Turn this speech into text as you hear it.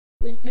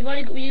We've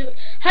only got.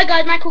 Hi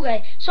guys, Michael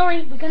Gray.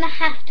 Sorry, we're gonna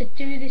have to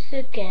do this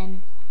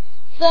again.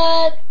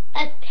 Third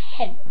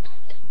attempt.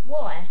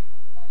 Why?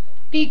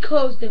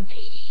 Because the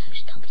video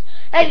stopped.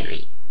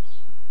 Anyway.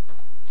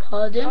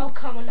 Pardon? Oh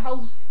come on, the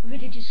whole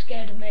village is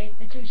scared of me.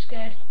 They're too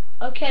scared.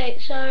 Okay,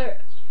 so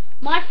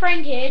my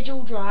friend here,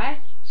 George,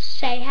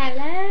 say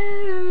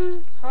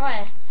hello.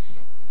 Hi.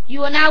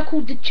 You are now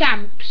called the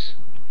champs.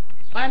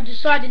 I'm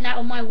deciding that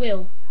on my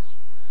will.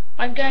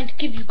 I'm going to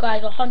give you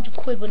guys 100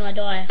 quid when I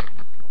die.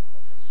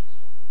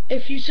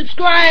 If you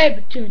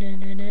subscribe, do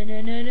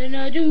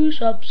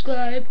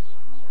subscribe.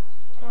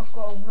 I've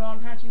got to run.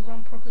 How do you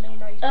run properly?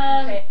 No, you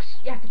press X.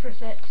 You have to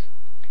press X.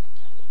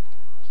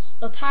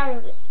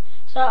 Apparently.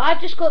 So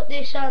I've just got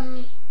this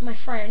my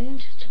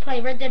friend to play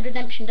Red Dead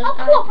Redemption. Oh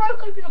cool, I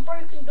broke open a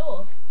broken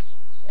door.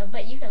 I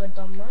bet you've never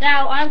done that.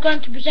 Now I'm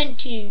going to present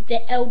to you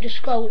the Elder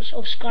Scrolls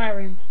of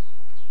Skyrim.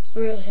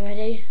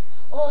 Ready?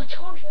 Oh,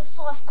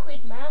 205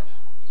 quid, man.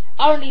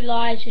 Only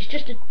lies, it's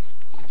just a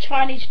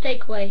Chinese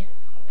takeaway.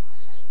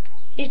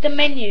 Here's the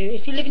menu.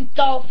 If you live in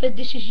Dartford,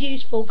 this is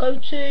useful. Go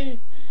to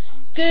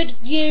Good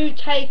You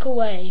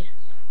Takeaway.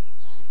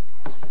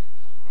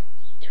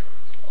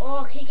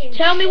 Oh,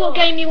 tell me what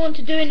game you want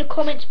to do in the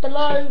comments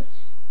below.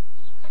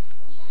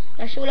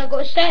 That's all I've got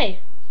to say.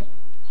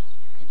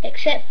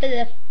 Except for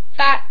the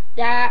fact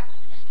that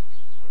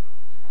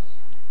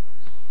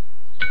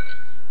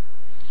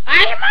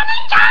I am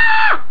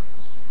a ninja!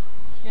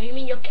 No, you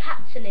mean your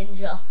cat's a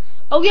ninja?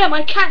 Oh yeah,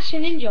 my cat's a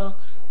ninja.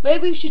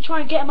 Maybe we should try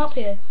and get him up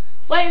here.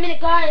 Wait a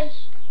minute,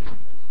 guys.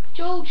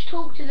 George,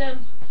 talk to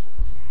them.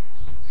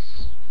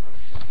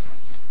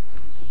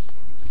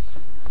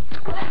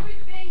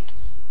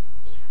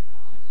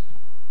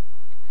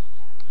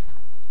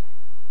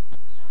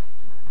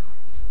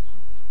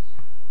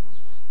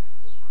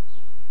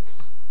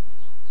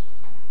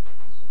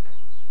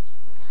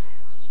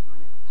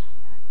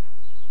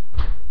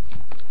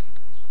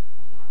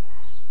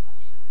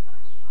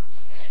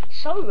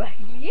 So,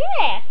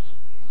 yeah.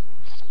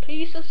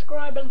 Please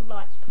subscribe and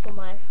like for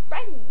my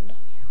friend.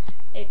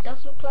 It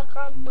does look like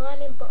I'm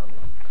mining, but I'm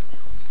not.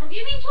 Have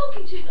you been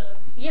talking to them?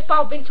 Yep,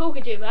 I've been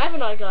talking to him,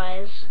 haven't I,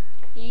 guys?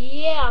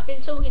 Yeah, I've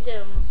been talking to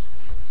him.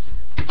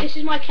 This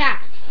is my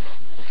cat.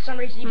 For some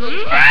reason, he brought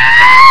his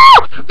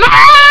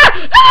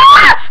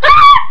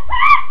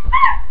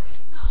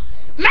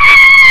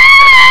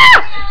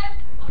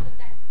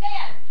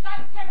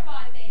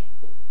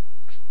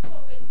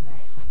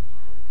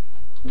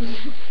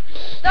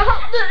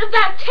There's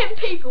about 10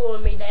 people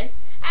on me then.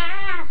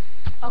 Ah!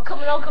 I'll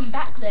come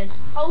back then.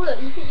 Oh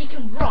look, you think you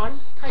can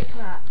run? Take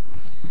that.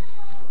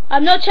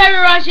 I'm not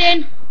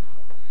terrorising.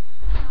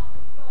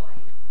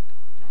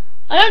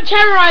 I don't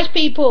terrorise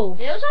people.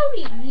 It was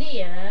only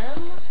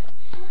Liam.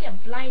 Don't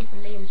get blamed for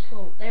Liam's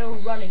fault. They're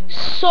all running now.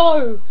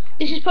 So,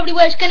 this is probably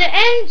where it's going to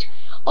end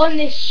on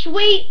this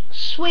sweet,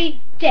 sweet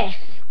death.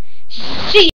 See